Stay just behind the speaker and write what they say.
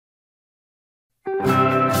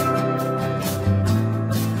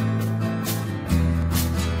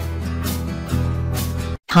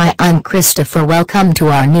Hi, I'm Christopher. Welcome to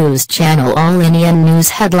our news channel. All Indian news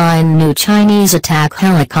headline: New Chinese attack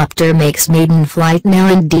helicopter makes maiden flight now.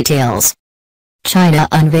 In details. China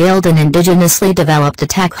unveiled an indigenously developed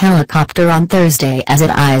attack helicopter on Thursday as it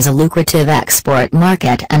eyes a lucrative export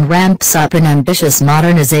market and ramps up an ambitious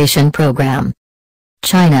modernization program.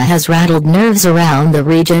 China has rattled nerves around the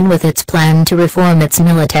region with its plan to reform its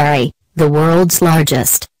military, the world's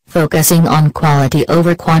largest, focusing on quality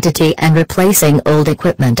over quantity and replacing old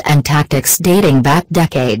equipment and tactics dating back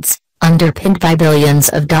decades, underpinned by billions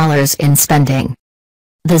of dollars in spending.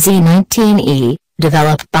 The Z-19E,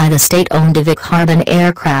 developed by the state-owned Harbin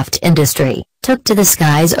aircraft industry, took to the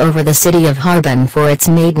skies over the city of Harbin for its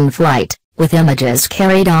maiden flight, with images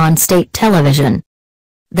carried on state television.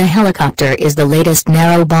 The helicopter is the latest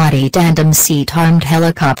narrow-body tandem-seat armed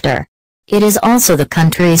helicopter. It is also the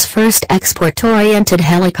country's first export-oriented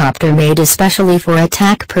helicopter made especially for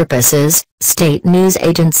attack purposes, state news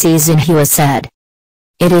agency Xinhua said.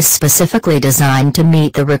 It is specifically designed to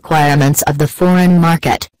meet the requirements of the foreign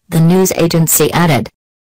market, the news agency added.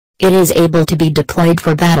 It is able to be deployed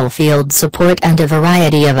for battlefield support and a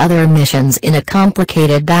variety of other missions in a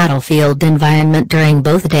complicated battlefield environment during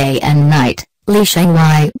both day and night, Li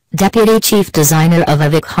Shengwei, deputy chief designer of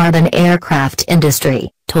Harbin aircraft industry,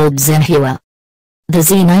 told Xinhua. The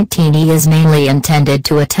Z-19E is mainly intended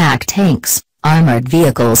to attack tanks, armored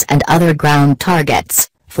vehicles and other ground targets,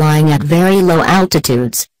 flying at very low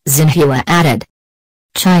altitudes, Xinhua added.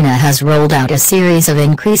 China has rolled out a series of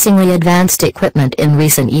increasingly advanced equipment in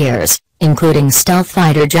recent years, including stealth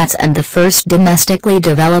fighter jets and the first domestically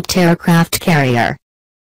developed aircraft carrier.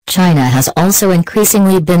 China has also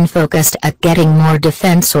increasingly been focused at getting more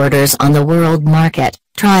defense orders on the world market,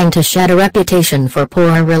 trying to shed a reputation for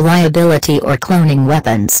poor reliability or cloning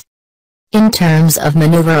weapons. In terms of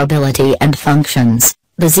maneuverability and functions,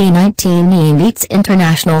 the Z-19E meets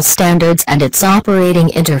international standards and its operating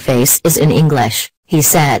interface is in English, he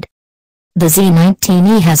said. The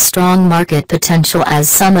Z-19E has strong market potential as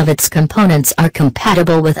some of its components are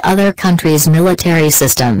compatible with other countries' military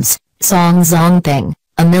systems, Song Zongping,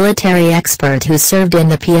 a military expert who served in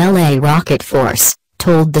the PLA rocket force,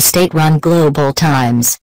 told the state-run Global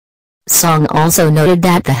Times. Song also noted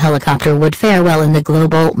that the helicopter would fare well in the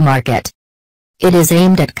global market. It is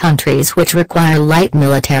aimed at countries which require light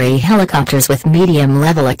military helicopters with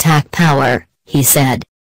medium-level attack power, he said.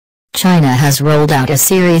 China has rolled out a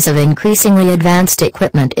series of increasingly advanced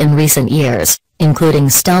equipment in recent years, including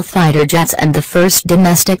stealth fighter jets and the first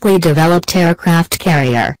domestically developed aircraft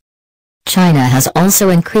carrier. China has also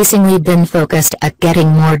increasingly been focused at getting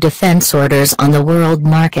more defense orders on the world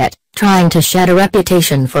market, trying to shed a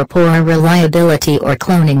reputation for poor reliability or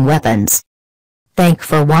cloning weapons. Thank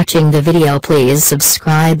for watching the video. Please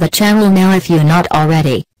subscribe the channel now if you not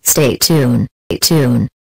already. Stay tuned.